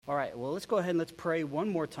All right, well, let's go ahead and let's pray one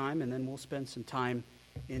more time, and then we'll spend some time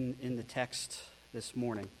in the text this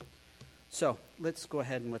morning. So let's go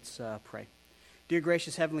ahead and let's pray. Dear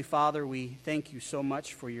gracious Heavenly Father, we thank you so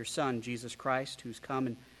much for your Son, Jesus Christ, who's come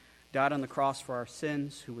and died on the cross for our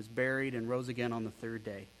sins, who was buried and rose again on the third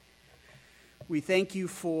day. We thank you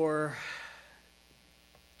for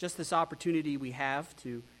just this opportunity we have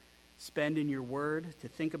to spend in your word, to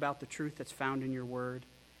think about the truth that's found in your word.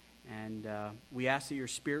 And we ask that your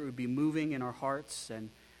Spirit would be moving in our hearts and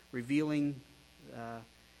revealing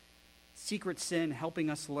secret sin,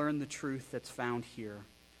 helping us learn the truth that's found here.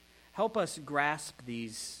 Help us grasp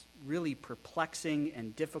these really perplexing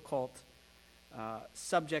and difficult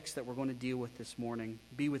subjects that we're going to deal with this morning.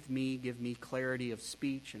 Be with me, give me clarity of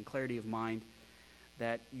speech and clarity of mind,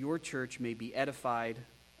 that your church may be edified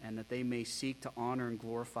and that they may seek to honor and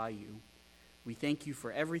glorify you. We thank you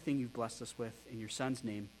for everything you've blessed us with. In your Son's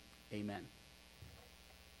name, amen.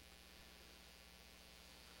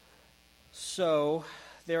 So,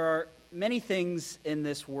 there are many things in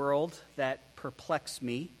this world that perplex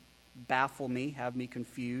me, baffle me, have me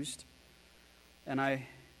confused. And I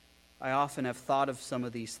often have thought of some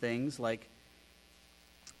of these things, like,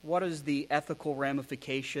 what is the ethical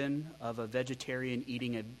ramification of a vegetarian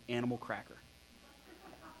eating an animal cracker?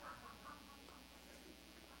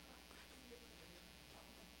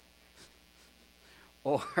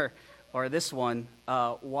 Or this one,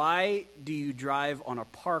 why do you drive on a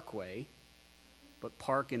parkway but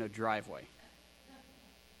park in a driveway?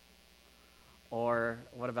 Or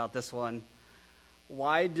what about this one?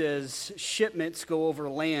 Why does shipments go over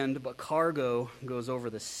land but cargo goes over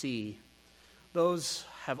the sea? Those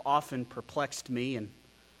have often perplexed me and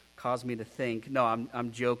caused me to think. No,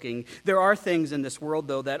 I'm joking. There are things in this world,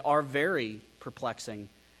 though, that are very perplexing,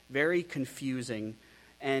 very confusing.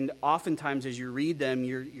 And oftentimes as you read them,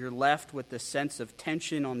 you're left with this sense of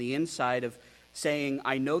tension on the inside of saying,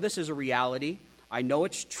 I know this is a reality. I know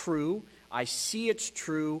it's true. I see it's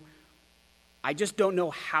true. I just don't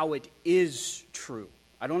know how it is true.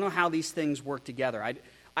 I don't know how these things work together.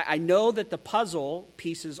 I know that the puzzle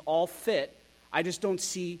pieces all fit. I just don't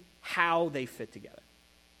see how they fit together.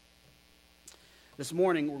 This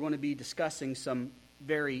morning, we're going to be discussing some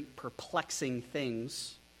very perplexing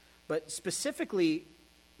things, but specifically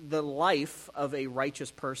the life of a righteous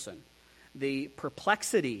person, the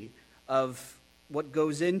perplexity of what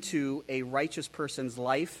goes into a righteous person's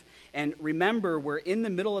life. And remember, we're in the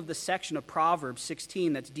middle of the section of Proverbs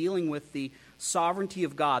 16 that's dealing with the sovereignty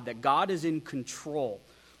of God, that God is in control.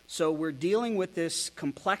 So we're dealing with this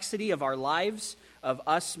complexity of our lives, of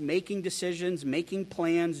us making decisions, making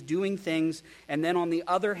plans, doing things, and then on the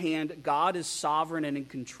other hand, God is sovereign and in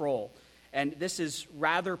control. And this is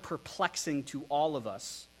rather perplexing to all of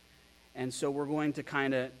us. And so we're going to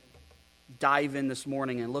kind of dive in this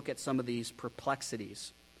morning and look at some of these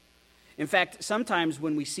perplexities. In fact, sometimes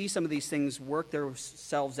when we see some of these things work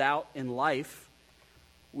themselves out in life,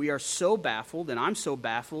 we are so baffled, and I'm so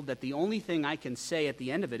baffled, that the only thing I can say at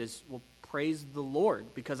the end of it is, well, praise the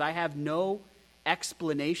Lord, because I have no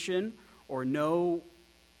explanation or no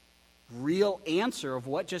real answer of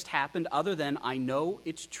what just happened other than I know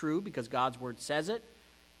it's true because God's word says it.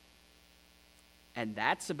 And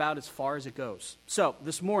that's about as far as it goes. So,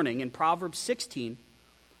 this morning in Proverbs 16,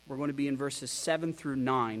 we're going to be in verses 7 through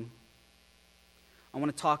 9. I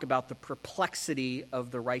want to talk about the perplexity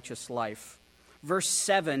of the righteous life. Verse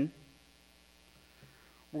 7,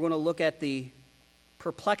 we're going to look at the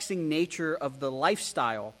perplexing nature of the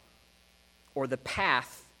lifestyle or the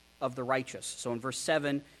path of the righteous. So in verse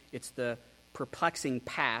 7, it's the perplexing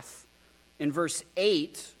path. In verse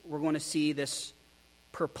 8, we're going to see this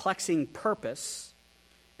perplexing purpose.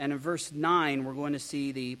 And in verse 9, we're going to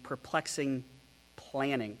see the perplexing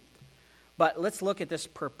planning. But let's look at this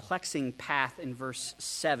perplexing path in verse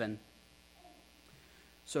 7.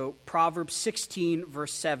 So Proverbs 16,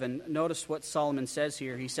 verse 7, notice what Solomon says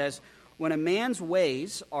here. He says, when a man's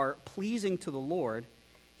ways are pleasing to the Lord,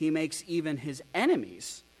 he makes even his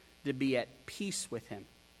enemies to be at peace with him.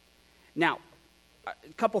 Now,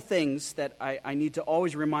 a couple things that I need to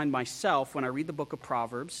always remind myself when I read the book of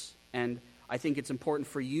Proverbs, and I think it's important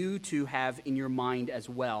for you to have in your mind as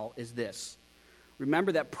well, is this.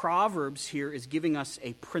 Remember that Proverbs here is giving us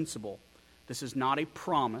a principle. This is not a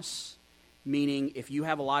promise, meaning if you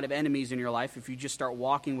have a lot of enemies in your life, if you just start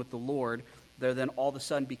walking with the Lord, there then all of a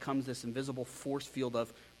sudden becomes this invisible force field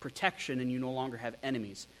of protection and you no longer have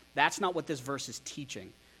enemies. That's not what this verse is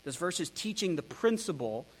teaching. This verse is teaching the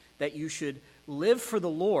principle that you should live for the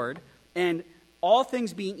Lord, and all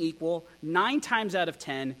things being equal, 9 times out of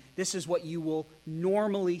 10, this is what you will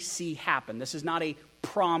normally see happen. This is not a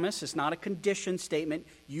promise. It's not a condition statement.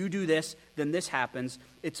 You do this, then this happens.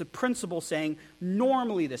 It's a principle saying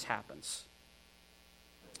normally this happens.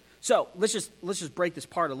 So let's just break this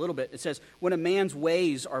part a little bit. It says, when a man's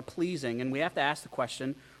ways are pleasing, and we have to ask the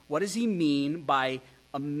question, what does he mean by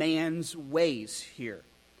a man's ways here?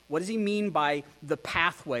 What does he mean by the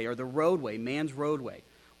pathway or the roadway, man's roadway?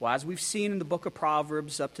 Well, as we've seen in the book of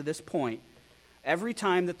Proverbs up to this point, every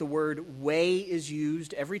time that the word way is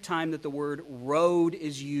used, every time that the word road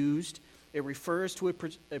is used, it refers to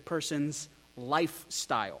a person's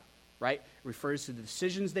lifestyle, right? It refers to the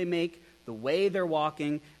decisions they make, the way they're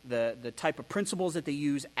walking, the type of principles that they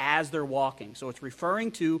use as they're walking. So it's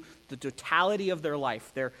referring to the totality of their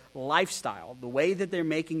life, their lifestyle, the way that they're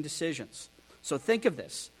making decisions. So think of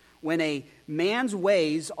this. When a man's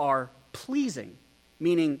ways are pleasing,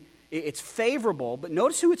 meaning it's favorable, but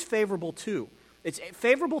notice who it's favorable to. It's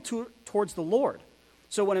favorable towards the Lord.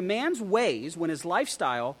 So when a man's ways, when his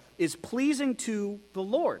lifestyle is pleasing to the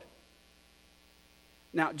Lord.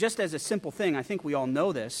 Now, just as a simple thing, I think we all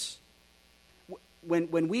know this. When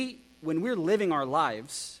we're living our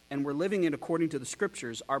lives and we're living it according to the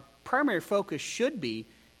Scriptures, our primary focus should be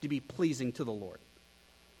to be pleasing to the Lord.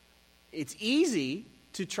 It's easy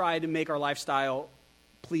to try to make our lifestyle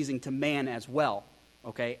pleasing to man as well,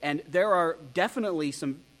 okay? And there are definitely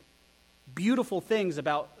some beautiful things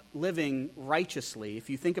about living righteously. If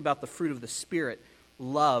you think about the fruit of the Spirit,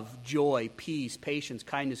 love, joy, peace, patience,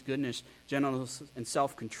 kindness, goodness, gentleness, and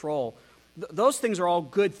self-control, those things are all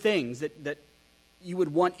good things that you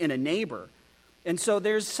would want in a neighbor. And so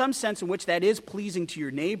there's some sense in which that is pleasing to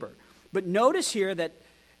your neighbor. But notice here that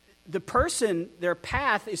the person, their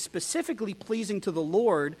path is specifically pleasing to the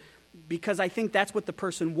Lord because I think that's what the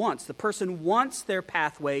person wants. The person wants their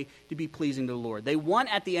pathway to be pleasing to the Lord. They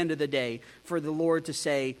want at the end of the day for the Lord to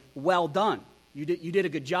say, well done. You did a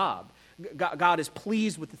good job. God is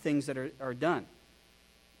pleased with the things that are done.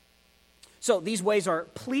 So these ways are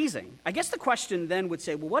pleasing. I guess the question then would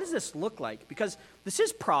say, well, what does this look like? Because this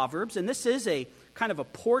is Proverbs, and this is a kind of a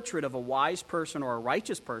portrait of a wise person or a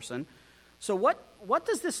righteous person. So what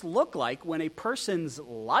does this look like when a person's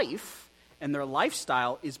life and their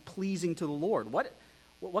lifestyle is pleasing to the Lord?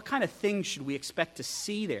 What kind of things should we expect to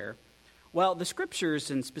see there? Well, the Scriptures,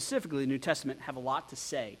 and specifically the New Testament, have a lot to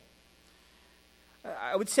say.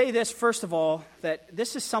 I would say this, first of all, that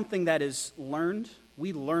this is something that is learned.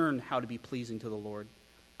 We learn how to be pleasing to the Lord.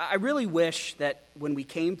 I really wish that when we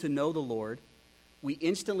came to know the Lord, we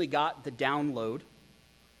instantly got the download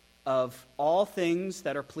of all things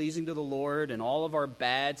that are pleasing to the Lord and all of our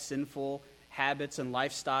bad, sinful habits and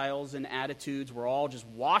lifestyles and attitudes were all just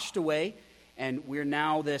washed away, and we're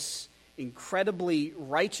now this incredibly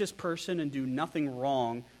righteous person and do nothing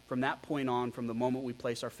wrong from that point on, from the moment we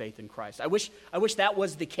place our faith in Christ. I wish that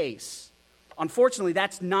was the case. Unfortunately,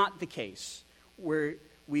 that's not the case. When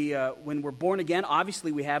we're born again,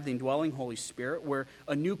 obviously we have the indwelling Holy Spirit. We're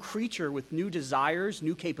a new creature with new desires,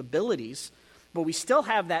 new capabilities, but we still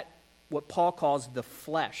have that, what Paul calls the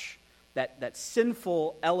flesh, that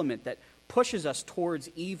sinful element that pushes us towards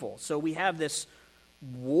evil. So we have this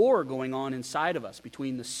war going on inside of us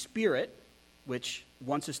between the Spirit, which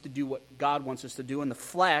wants us to do what God wants us to do, and the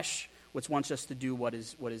flesh, which wants us to do what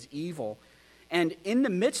is evil. And in the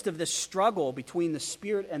midst of this struggle between the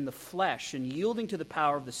Spirit and the flesh, and yielding to the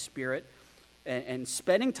power of the Spirit, and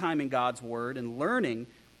spending time in God's Word and learning,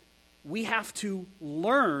 we have to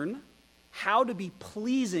learn how to be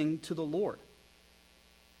pleasing to the Lord.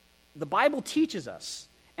 The Bible teaches us,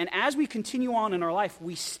 and as we continue on in our life,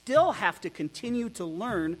 we still have to continue to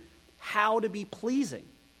learn how to be pleasing.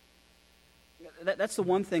 That's the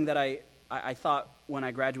one thing that I thought when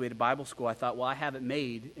I graduated Bible school. I thought, well, I have it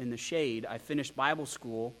made in the shade. I finished Bible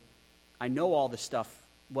school. I know all this stuff.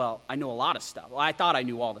 Well, I know a lot of stuff. Well, I thought I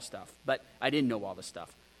knew all the stuff, but I didn't know all the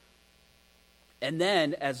stuff. And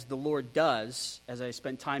then, as the Lord does, as I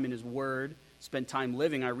spent time in His Word, spent time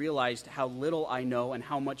living, I realized how little I know and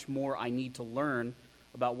how much more I need to learn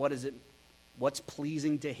about what's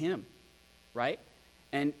pleasing to Him, right?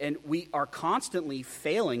 And we are constantly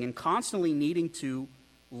failing and constantly needing to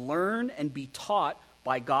learn and be taught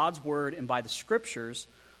by God's Word and by the Scriptures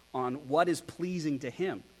on what is pleasing to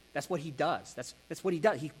Him. That's what He does. That's what He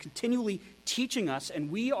does. He's continually teaching us,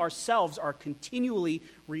 and we ourselves are continually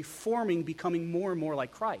reforming, becoming more and more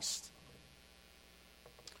like Christ.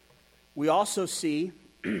 We also see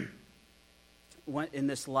in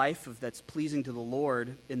this life that's pleasing to the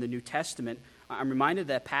Lord in the New Testament, I'm reminded of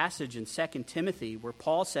that passage in 2 Timothy where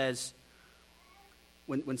Paul says,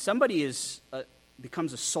 when somebody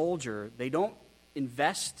becomes a soldier, they don't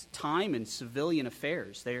invest time in civilian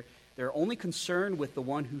affairs. They're only concerned with the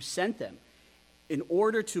one who sent them. in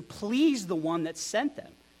order to please the one that sent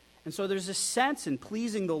them. And so there's a sense in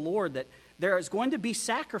pleasing the Lord that there is going to be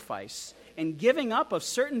sacrifice and giving up of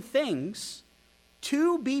certain things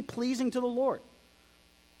to be pleasing to the Lord.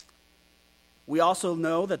 We also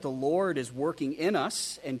know that the Lord is working in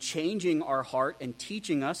us and changing our heart and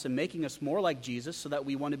teaching us and making us more like Jesus so that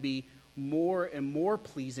we want to be more and more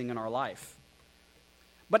pleasing in our life.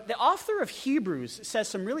 But the author of Hebrews says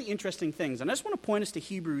some really interesting things. And I just want to point us to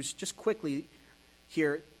Hebrews just quickly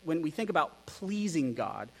here when we think about pleasing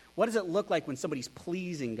God. What does it look like when somebody's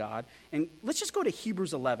pleasing God? And let's just go to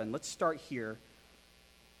Hebrews 11. Let's start here.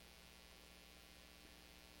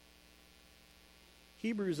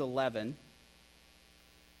 Hebrews 11.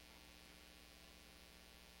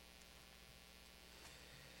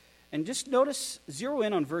 And just notice, zero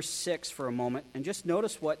in on verse 6 for a moment, and just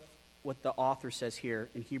notice what the author says here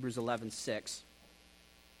in Hebrews 11:6.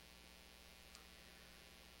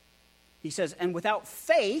 He says, "And without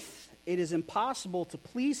faith it is impossible to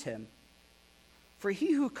please him. For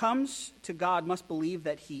he who comes to God must believe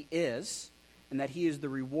that he is, and that he is the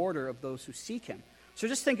rewarder of those who seek him." So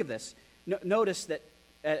just think of this. Notice that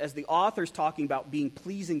as the author is talking about being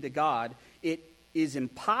pleasing to God, it is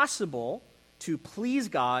impossible to please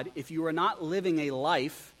God if you are not living a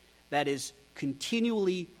life that is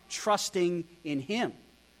continually trusting in him,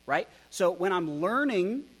 right? So when I'm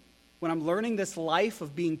learning this life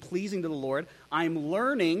of being pleasing to the Lord, I'm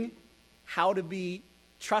learning how to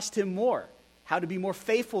trust him more, how to be more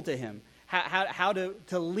faithful to him, how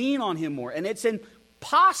to lean on him more. And it's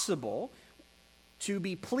impossible to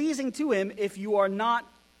be pleasing to him if you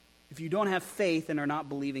don't have faith and are not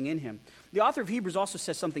believing in him. The author of Hebrews also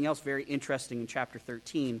says something else very interesting in chapter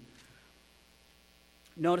 13.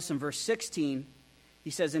 Notice in verse 16,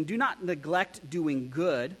 he says, "And do not neglect doing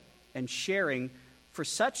good and sharing, for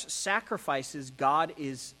such sacrifices God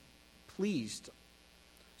is pleased."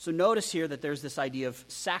 So notice here that there's this idea of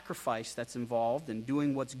sacrifice that's involved in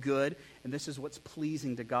doing what's good, and this is what's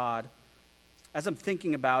pleasing to God. As I'm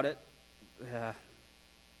thinking about it,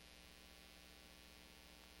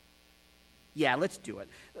 let's do it.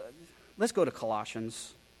 Let's go to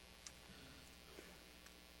Colossians.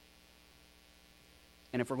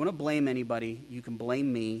 And if we're going to blame anybody, you can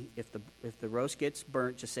blame me. If the roast gets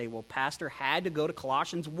burnt, just say, well, Pastor had to go to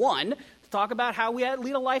Colossians 1 to talk about how we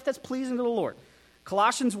lead a life that's pleasing to the Lord.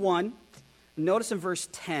 Colossians 1, notice in verse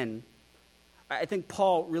 10, I think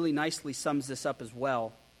Paul really nicely sums this up as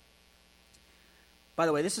well. By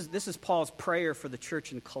the way, this is Paul's prayer for the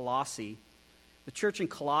church in Colossae. The church in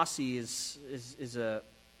Colossae is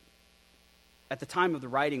at the time of the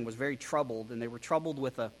writing, was very troubled, and they were troubled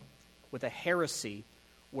with a heresy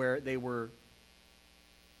where they were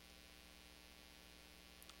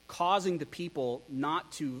causing the people not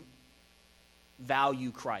to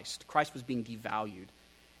value Christ. Christ was being devalued.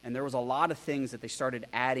 And there was a lot of things that they started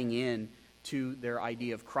adding in to their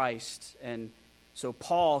idea of Christ. And so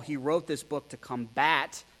Paul, he wrote this book to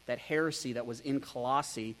combat that heresy that was in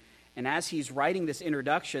Colossae. And as he's writing this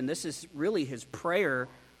introduction, this is really his prayer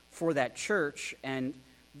for that church. And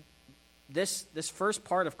this first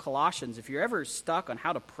part of Colossians, if you're ever stuck on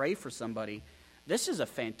how to pray for somebody, this is a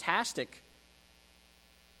fantastic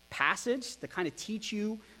passage to kind of teach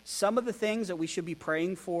you some of the things that we should be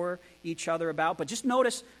praying for each other about. But just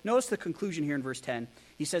notice the conclusion here in verse 10.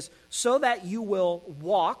 He says, "So that you will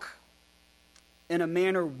walk in a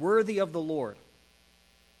manner worthy of the Lord,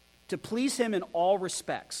 to please him in all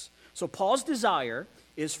respects." So Paul's desire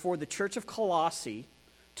is for the church of Colossae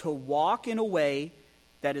to walk in a way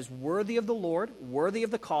that is worthy of the Lord, worthy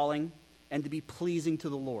of the calling, and to be pleasing to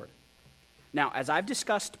the Lord. Now, as I've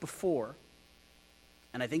discussed before,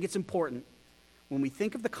 and I think it's important, when we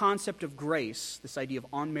think of the concept of grace, this idea of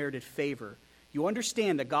unmerited favor, you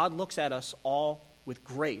understand that God looks at us all with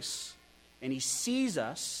grace, and he sees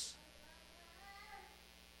us,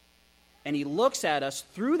 and he looks at us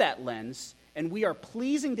through that lens, and we are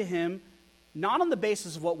pleasing to him not on the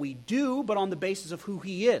basis of what we do, but on the basis of who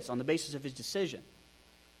he is, on the basis of his decision.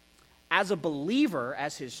 As a believer,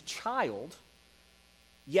 as his child,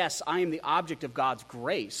 yes, I am the object of God's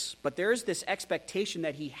grace, but there is this expectation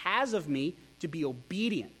that he has of me to be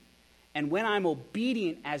obedient. And when I'm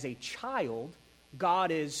obedient as a child,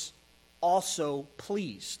 God is also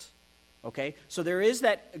pleased. Okay? So there is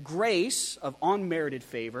that grace of unmerited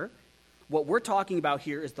favor. What we're talking about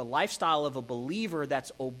here is the lifestyle of a believer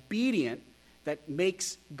that's obedient, that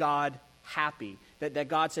makes God happy. That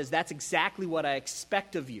God says, that's exactly what I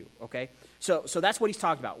expect of you, okay? So that's what he's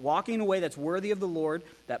talking about. Walking in a way that's worthy of the Lord,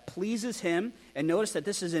 that pleases him. And notice that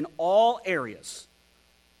this is in all areas.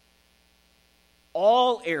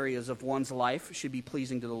 All areas of one's life should be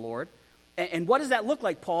pleasing to the Lord. And what does that look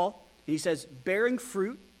like, Paul? He says, bearing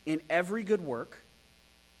fruit in every good work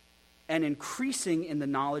and increasing in the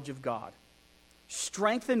knowledge of God,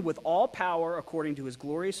 strengthened with all power according to his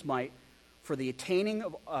glorious might for the attaining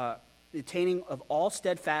of all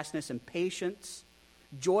steadfastness and patience,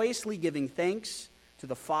 joyously giving thanks to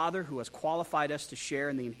the Father who has qualified us to share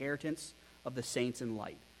in the inheritance of the saints in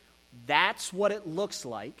light. That's what it looks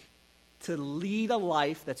like to lead a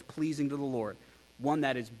life that's pleasing to the Lord. One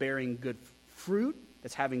that is bearing good fruit,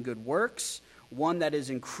 that's having good works, one that is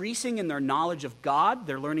increasing in their knowledge of God.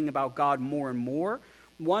 They're learning about God more and more.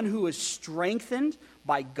 One who is strengthened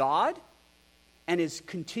by God and is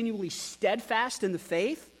continually steadfast in the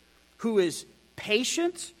faith, who is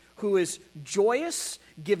patient, who is joyous,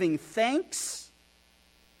 giving thanks.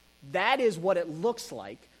 That is what it looks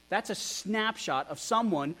like. That's a snapshot of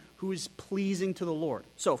someone who is pleasing to the Lord.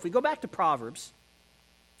 So if we go back to Proverbs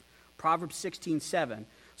 16:7.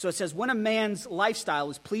 So it says, when a man's lifestyle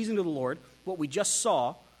is pleasing to the Lord, what we just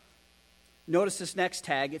saw, notice this next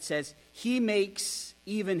tag, it says, he makes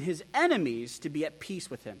even his enemies to be at peace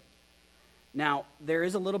with him. Now, there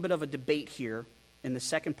is a little bit of a debate here in the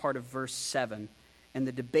second part of verse 7, and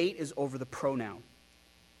the debate is over the pronoun.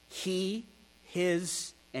 He,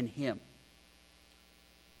 his, and him.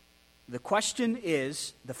 The question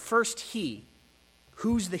is, the first he,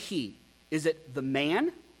 who's the he? Is it the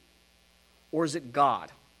man or is it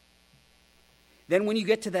God? Then when you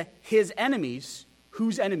get to the his enemies,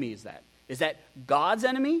 whose enemy is that? Is that God's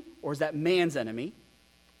enemy or is that man's enemy?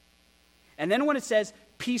 And then when it says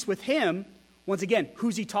peace with him, once again,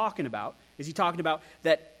 who's he talking about? Is he talking about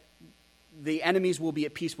that the enemies will be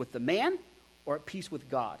at peace with the man or at peace with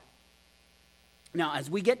God? Now, as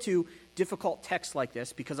we get to difficult texts like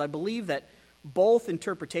this, because I believe that both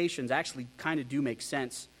interpretations actually kind of do make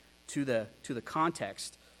sense to the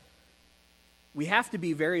context, we have to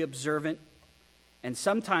be very observant, and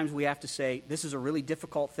sometimes we have to say, this is a really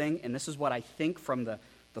difficult thing, and this is what I think from the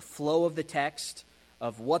flow of the text,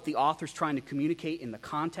 of what the author's trying to communicate in the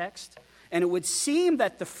context. And it would seem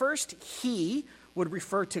that the first he would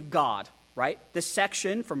refer to God, right? This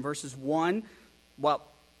section from verses 1, well,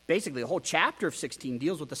 basically the whole chapter of 16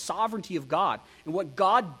 deals with the sovereignty of God and what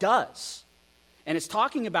God does. And it's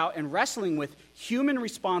talking about and wrestling with human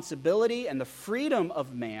responsibility and the freedom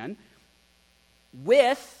of man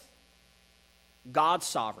with God's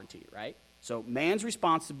sovereignty, right? So man's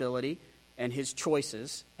responsibility and his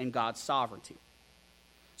choices and God's sovereignty.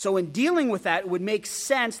 So in dealing with that, it would make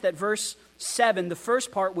sense that verse 7, the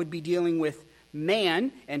first part would be dealing with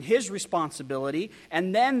man and his responsibility,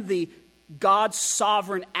 and then the God's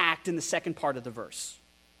sovereign act in the second part of the verse.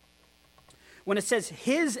 When it says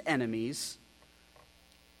his enemies,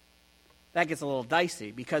 that gets a little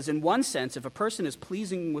dicey, because in one sense, if a person is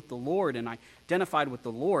pleasing with the Lord and identified with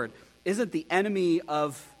the Lord, isn't the enemy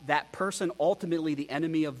of that person ultimately the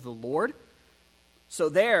enemy of the Lord? So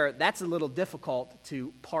that's a little difficult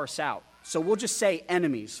to parse out. So we'll just say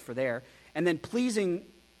enemies for there. And then pleasing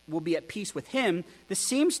will be at peace with him. This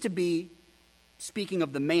seems to be speaking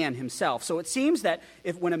of the man himself. So it seems that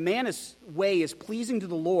when a man's way is pleasing to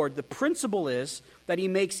the Lord, the principle is that he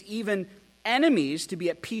makes even enemies to be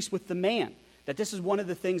at peace with the man. That this is one of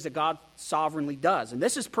the things that God sovereignly does. And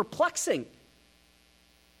this is perplexing.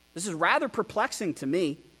 This is rather perplexing to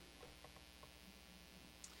me,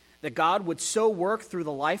 that God would so work through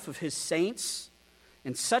the life of his saints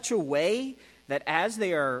in such a way that as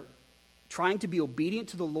they are trying to be obedient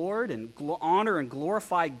to the Lord and honor and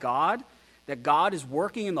glorify God, that God is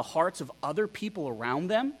working in the hearts of other people around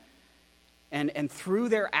them, and through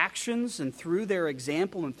their actions and through their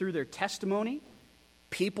example and through their testimony,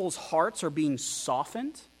 people's hearts are being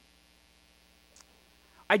softened.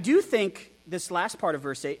 I do think this last part of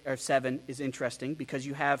verse 8 or 7 is interesting because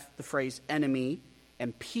you have the phrase enemy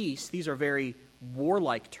and peace. These are very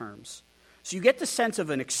warlike terms. So you get the sense of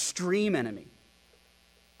an extreme enemy.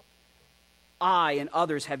 I and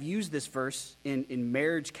others have used this verse in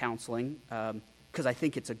marriage counseling because I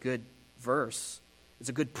think it's a good verse. It's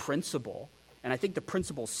a good principle. And I think the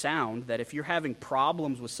principle's sound that if you're having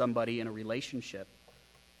problems with somebody in a relationship,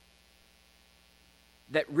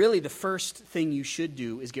 that really the first thing you should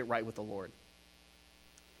do is get right with the Lord.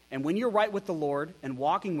 And when you're right with the Lord and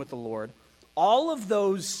walking with the Lord, all of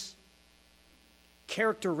those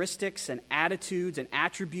characteristics and attitudes and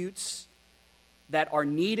attributes that are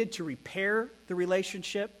needed to repair the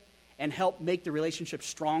relationship and help make the relationship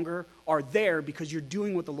stronger are there because you're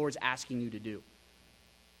doing what the Lord's asking you to do.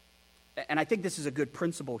 And I think this is a good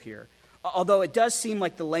principle here. Although it does seem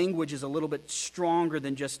like the language is a little bit stronger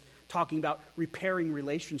than just talking about repairing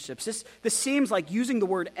relationships. This seems like using the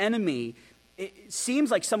word enemy it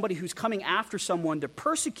seems like somebody who's coming after someone to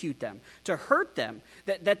persecute them, to hurt them,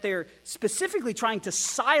 that they're specifically trying to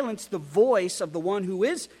silence the voice of the one who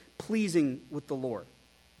is pleasing with the Lord.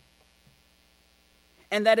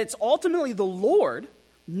 And that it's ultimately the Lord,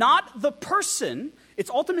 not the person,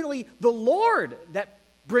 it's ultimately the Lord that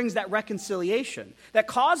brings that reconciliation, that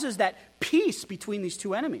causes that peace between these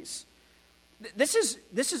two enemies. This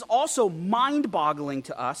is also mind-boggling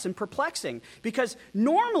to us and perplexing, because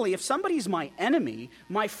normally if somebody's my enemy,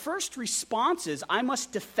 my first response is I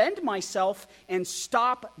must defend myself and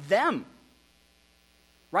stop them.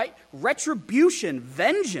 Right? Retribution,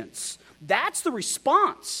 vengeance, that's the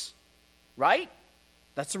response. Right?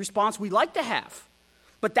 That's the response we like to have.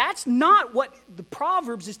 But that's not what the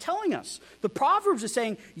Proverbs is telling us. The Proverbs is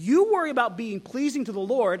saying, you worry about being pleasing to the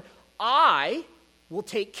Lord, I will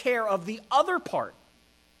take care of the other part.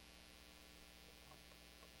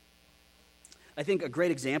 I think a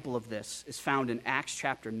great example of this is found in Acts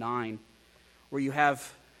chapter 9, where you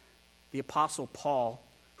have the Apostle Paul,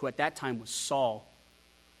 who at that time was Saul,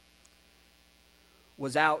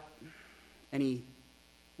 was out, and he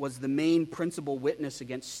was the main principal witness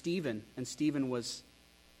against Stephen, and Stephen was,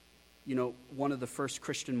 one of the first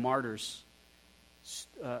Christian martyrs,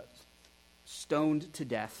 stoned to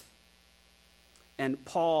death. And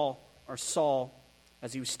Paul, or Saul,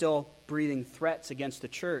 as he was still breathing threats against the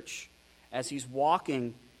church, as he's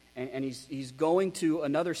walking and he's going to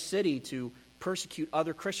another city to persecute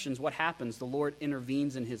other Christians, what happens? The Lord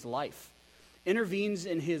intervenes in his life. Intervenes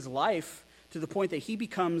in his life to the point that he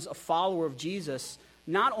becomes a follower of Jesus,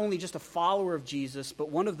 not only just a follower of Jesus, but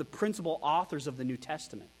one of the principal authors of the New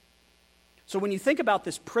Testament. So when you think about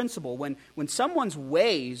this principle, when someone's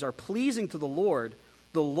ways are pleasing to the Lord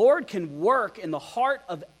can work in the heart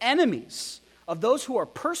of enemies, of those who are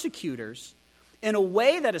persecutors, in a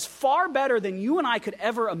way that is far better than you and I could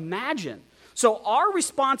ever imagine. So our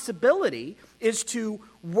responsibility is to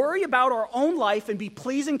worry about our own life and be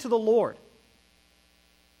pleasing to the Lord.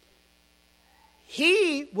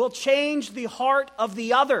 He will change the heart of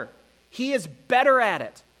the other. He is better at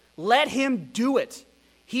it. Let him do it.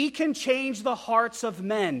 He can change the hearts of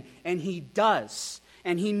men, and he does.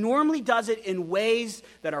 And he normally does it in ways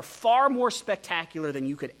that are far more spectacular than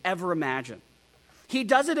you could ever imagine. He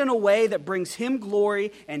does it in a way that brings him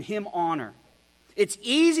glory and him honor. It's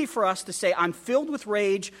easy for us to say, I'm filled with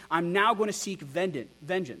rage, I'm now going to seek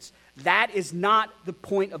vengeance. That is not the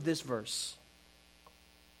point of this verse.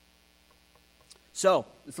 So,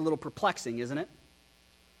 it's a little perplexing, isn't it?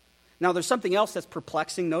 Now, there's something else that's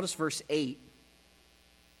perplexing. Notice verse 8.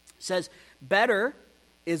 It says, better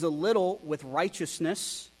is a little with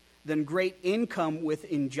righteousness than great income with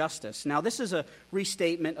injustice. Now, this is a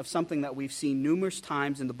restatement of something that we've seen numerous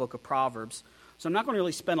times in the book of Proverbs, so I'm not going to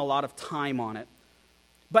really spend a lot of time on it.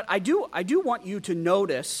 But I do want you to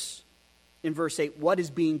notice in verse 8 what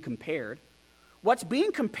is being compared. What's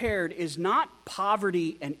being compared is not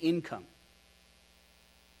poverty and income.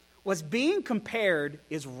 What's being compared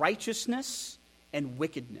is righteousness and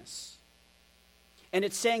wickedness. And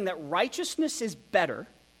it's saying that righteousness is better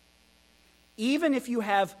even if you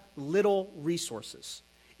have little resources.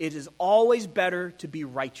 It is always better to be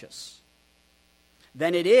righteous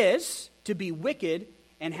than it is to be wicked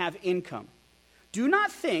and have income. Do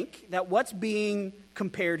not think that what's being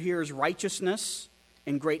compared here is righteousness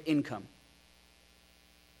and great income.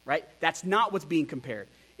 Right? That's not what's being compared.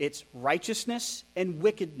 It's righteousness and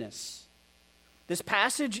wickedness. This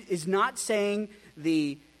passage is not saying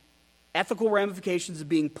the ethical ramifications of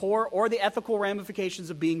being poor or the ethical ramifications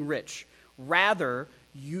of being rich. Rather,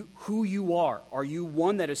 who you are. Are you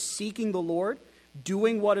one that is seeking the Lord,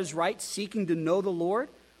 doing what is right, seeking to know the Lord?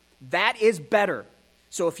 That is better.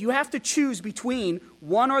 So if you have to choose between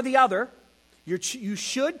one or the other, you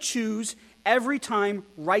should choose every time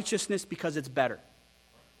righteousness because it's better.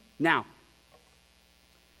 Now,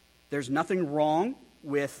 there's nothing wrong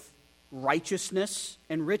with righteousness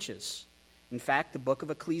and riches. In fact, the book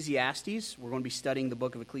of Ecclesiastes, we're going to be studying the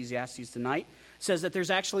book of Ecclesiastes tonight, says that there's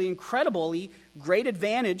actually incredibly great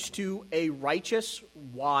advantage to a righteous,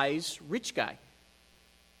 wise, rich guy.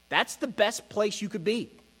 That's the best place you could be.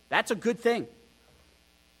 That's a good thing.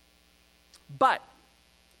 But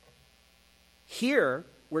here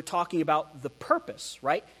we're talking about the purpose,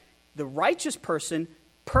 right? The righteous person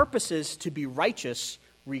purposes to be righteous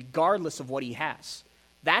regardless of what he has.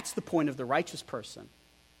 That's the point of the righteous person.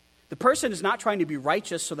 The person is not trying to be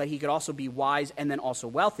righteous so that he could also be wise and then also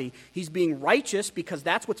wealthy. He's being righteous because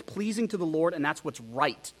that's what's pleasing to the Lord and that's what's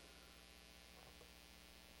right.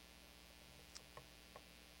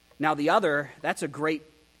 Now the other, that's a great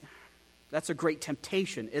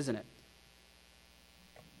temptation, isn't it?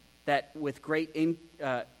 that with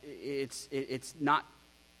it's not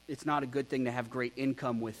a good thing to have great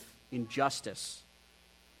income with injustice.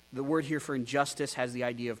 The word here for injustice has the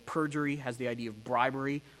idea of perjury, has the idea of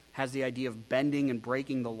bribery, has the idea of bending and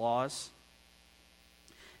breaking the laws.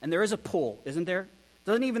 And there is a pull, isn't there?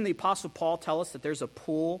 Doesn't even the Apostle Paul tell us that there's a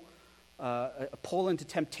pull into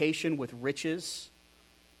temptation with riches?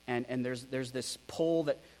 And there's this pull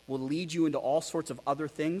that will lead you into all sorts of other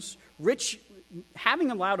things.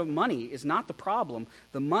 Having a lot of money is not the problem.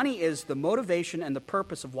 The money is the motivation and the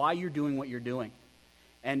purpose of why you're doing what you're doing.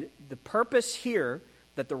 And the purpose here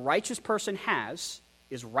that the righteous person has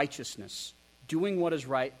is righteousness, doing what is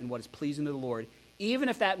right and what is pleasing to the Lord, even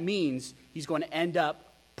if that means he's going to end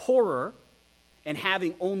up poorer and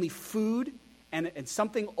having only food and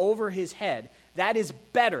something over his head. That is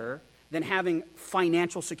better than having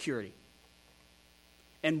financial security.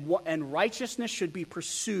 And righteousness should be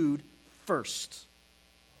pursued first.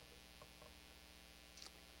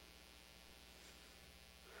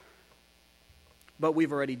 But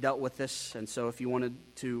we've already dealt with this, and so if you wanted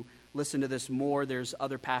to listen to this more, there's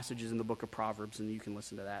other passages in the book of Proverbs, and you can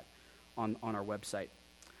listen to that on our website.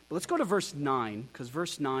 But let's go to verse 9, because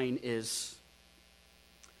verse 9 is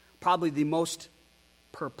probably the most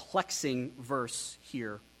perplexing verse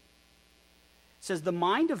here. It says, "The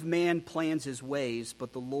mind of man plans his ways,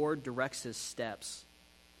 but the Lord directs his steps."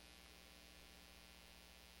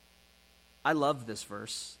 I love this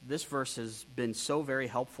verse. This verse has been so very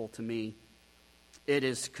helpful to me. It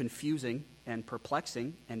is confusing and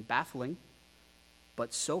perplexing and baffling,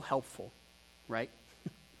 but so helpful, right?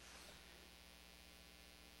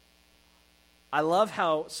 I love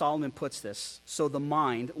how Solomon puts this. So the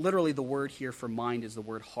mind, literally the word here for mind is the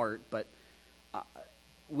word heart, but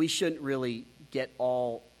we shouldn't really get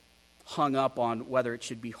all hung up on whether it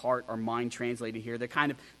should be heart or mind translated here. They're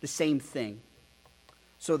kind of the same thing.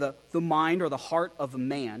 So the mind or the heart of a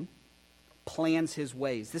man plans his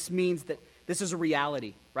ways. This means that this is a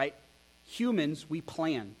reality, right? Humans, we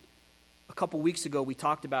plan. A couple weeks ago, we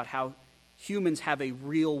talked about how humans have a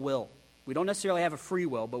real will. We don't necessarily have a free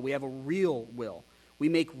will, but we have a real will. We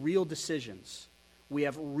make real decisions. We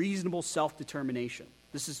have reasonable self-determination.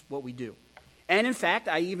 This is what we do. And in fact,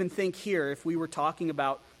 I even think here, if we were talking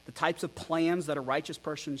about the types of plans that a righteous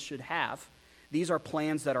person should have, these are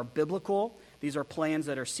plans that are biblical. These are plans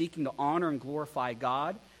that are seeking to honor and glorify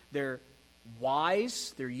God. They're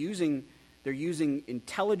wise. They're using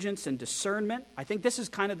intelligence and discernment. I think this is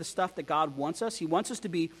kind of the stuff that God wants us. He wants us to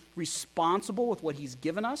be responsible with what he's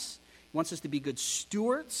given us. He wants us to be good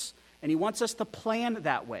stewards, and he wants us to plan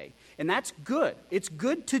that way. And that's good. It's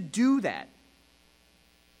good to do that.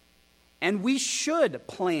 And we should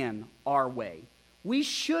plan our way. We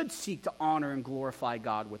should seek to honor and glorify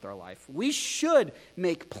God with our life. We should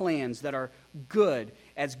make plans that are good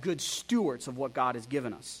as good stewards of what God has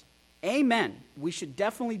given us. Amen. We should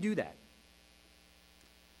definitely do that.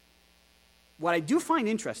 What I do find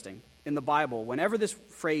interesting in the Bible, whenever this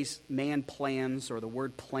phrase man plans or the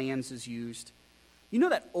word plans is used, you know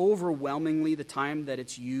that overwhelmingly the time that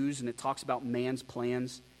it's used and it talks about man's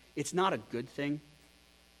plans, it's not a good thing.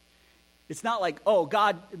 It's not like, oh,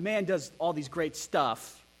 man does all these great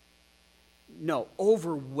stuff. No,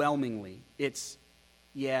 overwhelmingly, it's,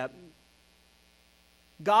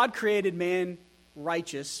 God created man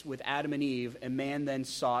righteous with Adam and Eve, and man then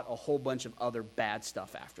sought a whole bunch of other bad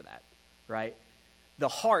stuff after that, right? The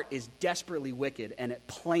heart is desperately wicked, and it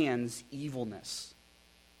plans evilness.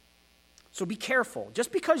 So be careful.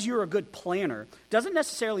 Just because you're a good planner doesn't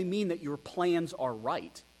necessarily mean that your plans are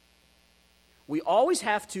right. We always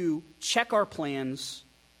have to check our plans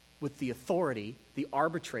with the authority, the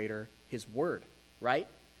arbitrator, his word, right?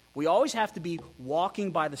 We always have to be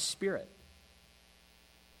walking by the Spirit.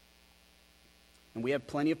 And we have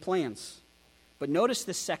plenty of plans. But notice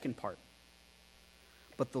this second part.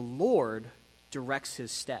 But the Lord directs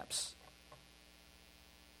his steps.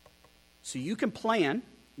 So you can plan,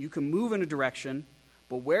 you can move in a direction,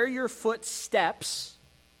 but where your foot steps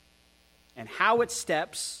and how it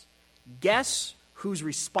steps, guess who's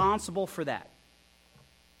responsible for that?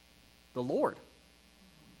 The Lord.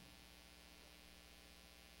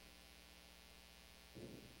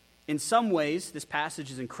 In some ways, this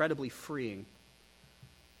passage is incredibly freeing.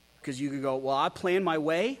 Because you could go, well, I plan my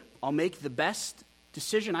way. I'll make the best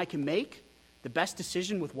decision I can make, the best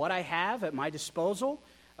decision with what I have at my disposal,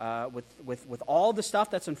 with all the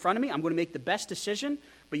stuff that's in front of me. I'm going to make the best decision.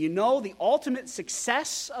 But you know, the ultimate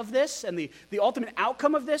success of this and the ultimate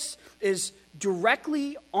outcome of this is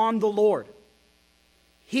directly on the Lord.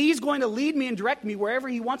 He's going to lead me and direct me wherever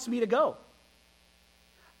he wants me to go.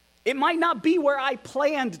 It might not be where I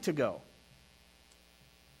planned to go.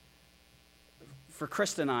 For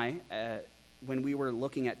Krista and I, when we were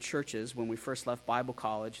looking at churches, when we first left Bible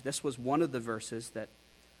college, this was one of the verses that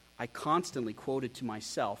I constantly quoted to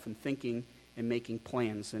myself in thinking and making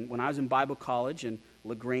plans. And when I was in Bible college in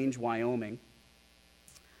LaGrange, Wyoming,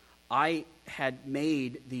 I had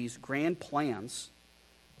made these grand plans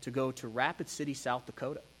to go to Rapid City, South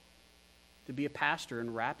Dakota, to be a pastor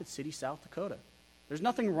in Rapid City, South Dakota. There's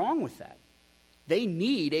nothing wrong with that. They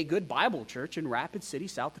need a good Bible church in Rapid City,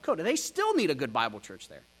 South Dakota. They still need a good Bible church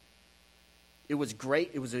there. It was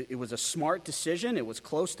great. It was a smart decision. It was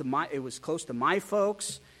close to my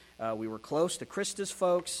folks. We were close to Krista's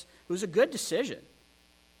folks. It was a good decision.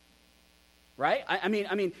 Right? I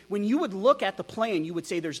mean, when you would look at the plan, you would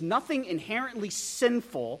say there's nothing inherently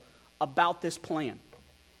sinful about this plan.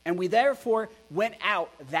 And we therefore went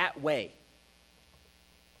out that way.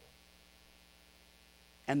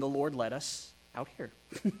 And the Lord led us out here.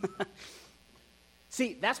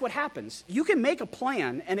 See, that's what happens. You can make a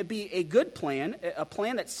plan and it be a good plan, a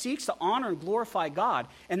plan that seeks to honor and glorify God.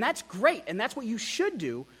 And that's great, and that's what you should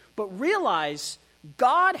do. But realize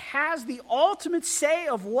God has the ultimate say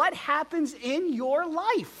of what happens in your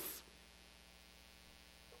life.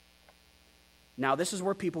 Now, this is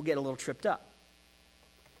where people get a little tripped up.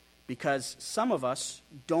 Because some of us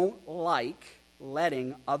don't like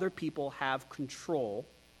letting other people have control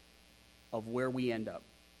of where we end up.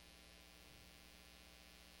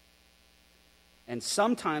 And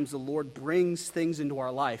sometimes the Lord brings things into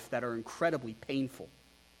our life that are incredibly painful,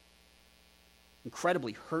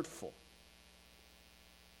 incredibly hurtful.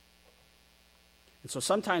 And so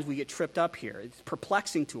sometimes we get tripped up here. It's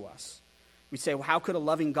perplexing to us. We say, well, how could a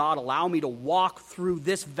loving God allow me to walk through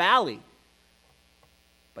this valley?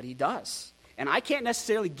 But he does. And I can't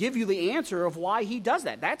necessarily give you the answer of why he does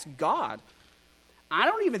that. That's God. I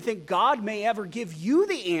don't even think God may ever give you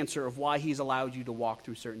the answer of why he's allowed you to walk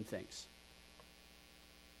through certain things.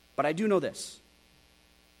 But I do know this.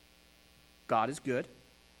 God is good.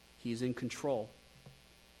 He's in control.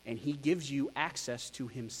 And he gives you access to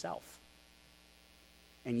himself.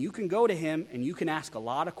 And you can go to him and you can ask a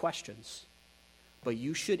lot of questions. But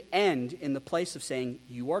you should end in the place of saying,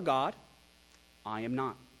 you are God, I am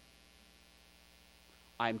not.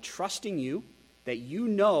 I'm trusting you that you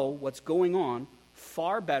know what's going on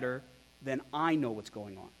far better than I know what's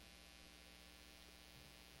going on.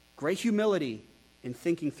 Great humility in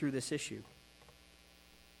thinking through this issue.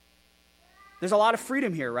 There's a lot of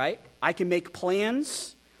freedom here, right? I can make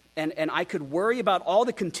plans, and I could worry about all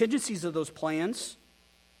the contingencies of those plans.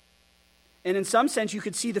 And in some sense, you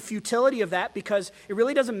could see the futility of that because it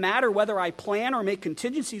really doesn't matter whether I plan or make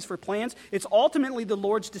contingencies for plans. It's ultimately the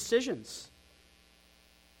Lord's decisions.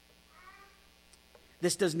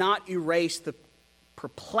 This does not erase the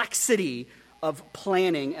perplexity of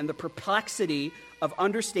planning and the perplexity of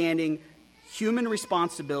understanding human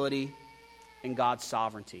responsibility and God's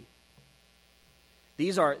sovereignty.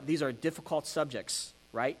 These are difficult subjects,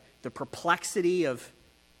 right? The perplexity of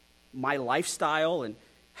my lifestyle and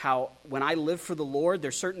how when I live for the Lord,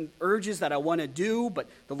 there's certain urges that I want to do, but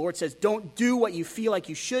the Lord says, don't do what you feel like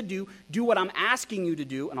you should do. Do what I'm asking you to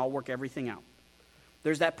do, and I'll work everything out.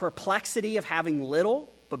 There's that perplexity of having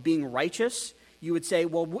little, but being righteous. You would say,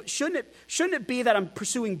 well, shouldn't it be that I'm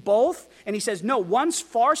pursuing both? And he says, no, one's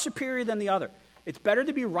far superior than the other. It's better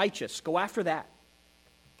to be righteous. Go after that.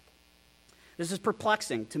 This is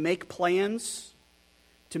perplexing, to make plans,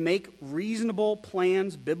 to make reasonable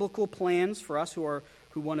plans, biblical plans for us who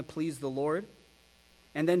want to please the Lord,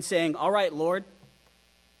 and then saying, all right, Lord,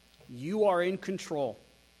 you are in control.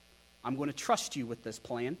 I'm going to trust you with this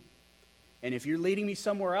plan. And if you're leading me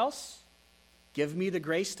somewhere else, give me the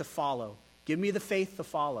grace to follow. Give me the faith to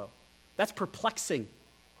follow. That's perplexing.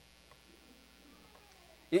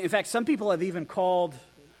 In fact, some people have even called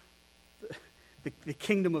the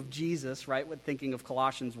kingdom of Jesus, right, when thinking of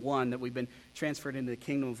Colossians 1, that we've been transferred into the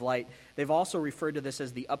kingdom of light. They've also referred to this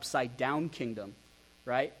as the upside down kingdom,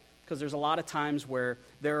 right? Because there's a lot of times where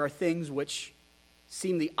there are things which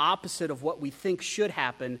seem the opposite of what we think should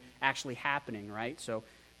happen actually happening, right? So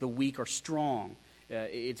the weak are strong.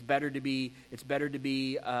 It's better to be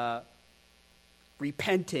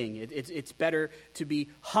repenting. It's better to be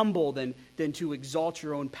humble than to exalt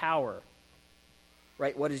your own power.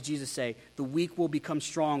 Right? What does Jesus say? The weak will become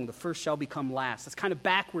strong. The first shall become last. That's kind of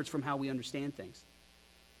backwards from how we understand things.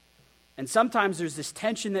 And sometimes there's this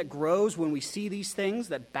tension that grows when we see these things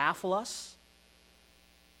that baffle us.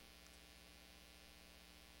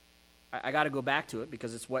 I got to go back to it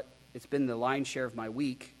because it's been the lion's share of my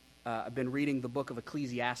week. I've been reading the book of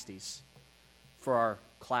Ecclesiastes for our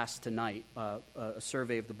class tonight, a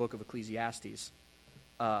survey of the book of Ecclesiastes.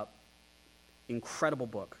 Incredible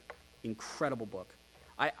book. Incredible book.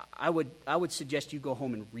 I would suggest you go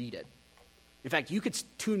home and read it. In fact, you could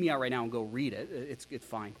tune me out right now and go read it. It's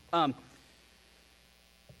fine.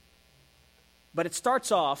 But it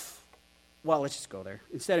starts off, well, let's just go there.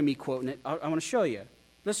 Instead of me quoting it, I want to show you.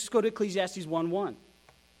 Let's just go to Ecclesiastes 1:1.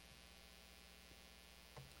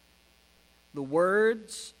 The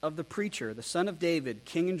words of the preacher, the son of David,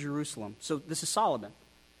 king in Jerusalem. So this is Solomon.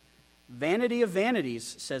 Vanity of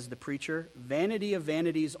vanities, says the preacher. Vanity of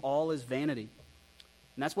vanities, all is vanity.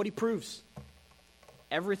 And that's what he proves.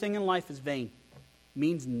 Everything in life is vain.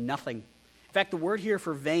 Means nothing. In fact, the word here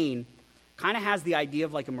for vain kind of has the idea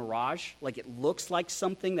of like a mirage. Like it looks like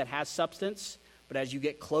something that has substance, but as you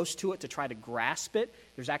get close to it to try to grasp it,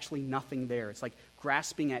 there's actually nothing there. It's like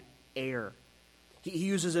grasping at air. He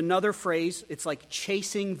uses another phrase. It's like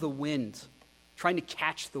chasing the wind, trying to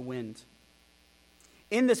catch the wind.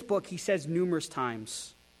 In this book, he says numerous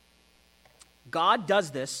times, God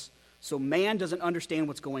does this so man doesn't understand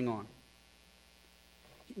what's going on.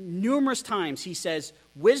 Numerous times he says,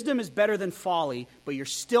 wisdom is better than folly, but you're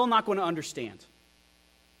still not going to understand.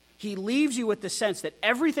 He leaves you with the sense that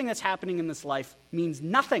everything that's happening in this life means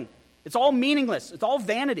nothing. It's all meaningless. It's all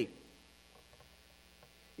vanity.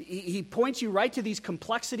 He points you right to these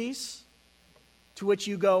complexities to which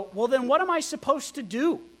you go, well, then what am I supposed to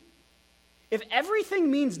do? If everything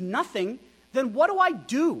means nothing, then what do I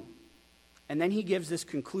do? And then he gives this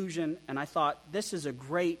conclusion, and I thought this is a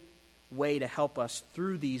great way to help us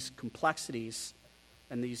through these complexities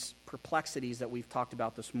and these perplexities that we've talked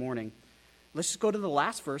about this morning. Let's just go to the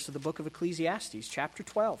last verse of the book of Ecclesiastes, chapter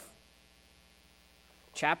 12.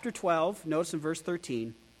 Chapter 12, notice in verse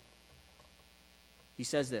 13, he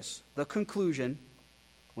says this, the conclusion,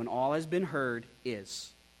 when all has been heard,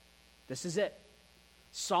 is. This is it.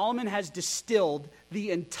 Solomon has distilled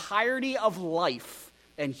the entirety of life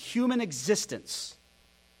and human existence.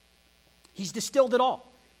 He's distilled it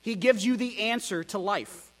all. He gives you the answer to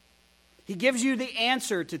life. He gives you the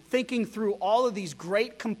answer to thinking through all of these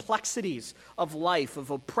great complexities of life, of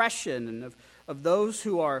oppression, and of those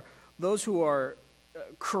who are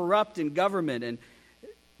corrupt in government, and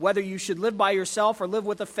whether you should live by yourself or live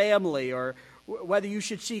with a family, or whether you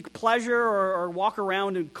should seek pleasure or walk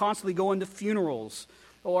around and constantly go into funerals,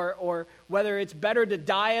 or whether it's better to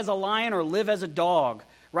die as a lion or live as a dog,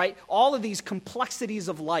 right? All of these complexities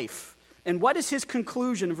of life. And what is his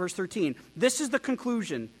conclusion in verse 13? This is the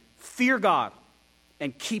conclusion. Fear God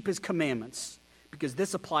and keep his commandments, because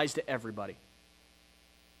this applies to everybody.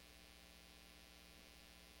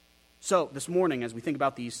 So this morning, as we think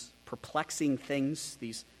about these perplexing things,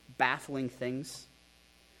 these baffling things,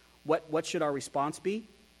 what should our response be?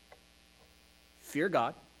 Fear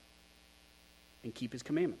God and keep his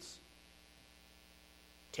commandments.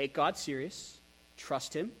 Take God serious,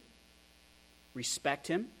 trust him, respect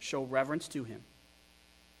him, show reverence to him.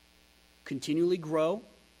 Continually grow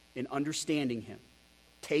in understanding him.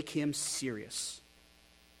 Take him serious.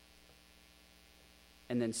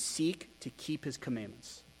 And then seek to keep his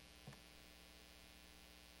commandments.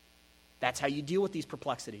 That's how you deal with these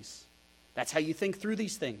perplexities. That's how you think through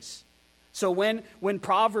these things. So when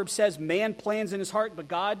Proverbs says man plans in his heart, but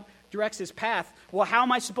God directs his path, well, how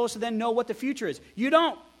am I supposed to then know what the future is? You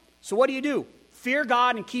don't. So what do? Fear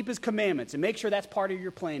God and keep his commandments and make sure that's part of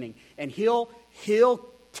your planning. And he'll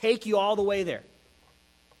take you all the way there.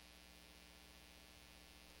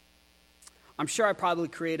 I'm sure I probably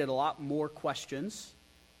created a lot more questions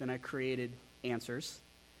than I created answers.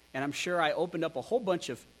 And I'm sure I opened up a whole bunch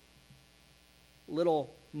of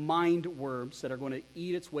little mind worms that are going to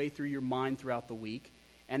eat its way through your mind throughout the week.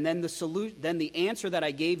 And then the answer that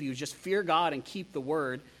I gave you is just fear God and keep the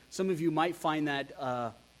word. Some of you might find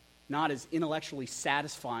that not as intellectually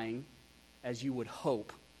satisfying as you would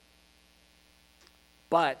hope.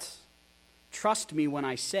 But trust me when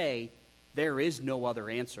I say there is no other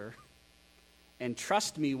answer. And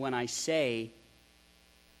trust me when I say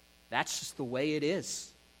that's just the way it is.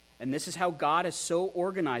 And this is how God has so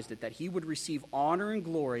organized it, that he would receive honor and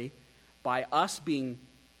glory by us being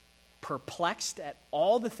perplexed at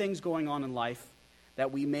all the things going on in life,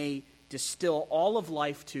 that we may distill all of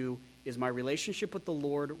life to, is my relationship with the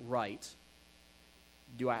Lord right?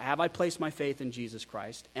 Have I placed my faith in Jesus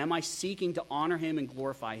Christ? Am I seeking to honor him and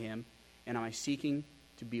glorify him? And am I seeking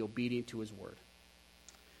to be obedient to his word?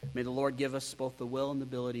 May the Lord give us both the will and the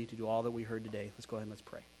ability to do all that we heard today. Let's go ahead and let's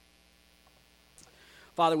pray.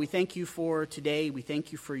 Father, we thank you for today. We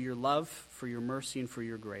thank you for your love, for your mercy, and for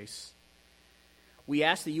your grace. We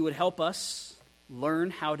ask that you would help us learn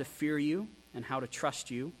how to fear you and how to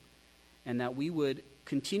trust you, and that we would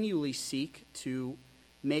continually seek to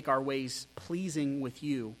make our ways pleasing with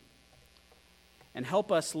you. And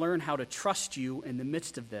help us learn how to trust you in the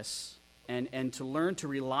midst of this, and to learn to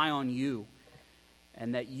rely on you,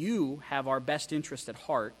 and that you have our best interest at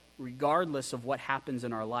heart, regardless of what happens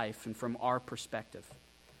in our life and from our perspective.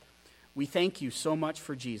 We thank you so much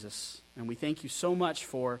for Jesus, and we thank you so much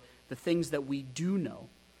for the things that we do know,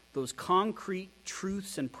 those concrete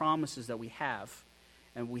truths and promises that we have,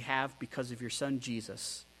 and we have because of your Son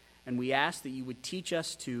Jesus. And we ask that you would teach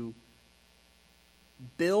us to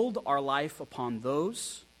build our life upon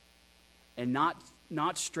those and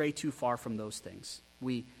not stray too far from those things.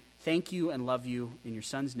 We thank you and love you in your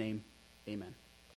Son's name. Amen.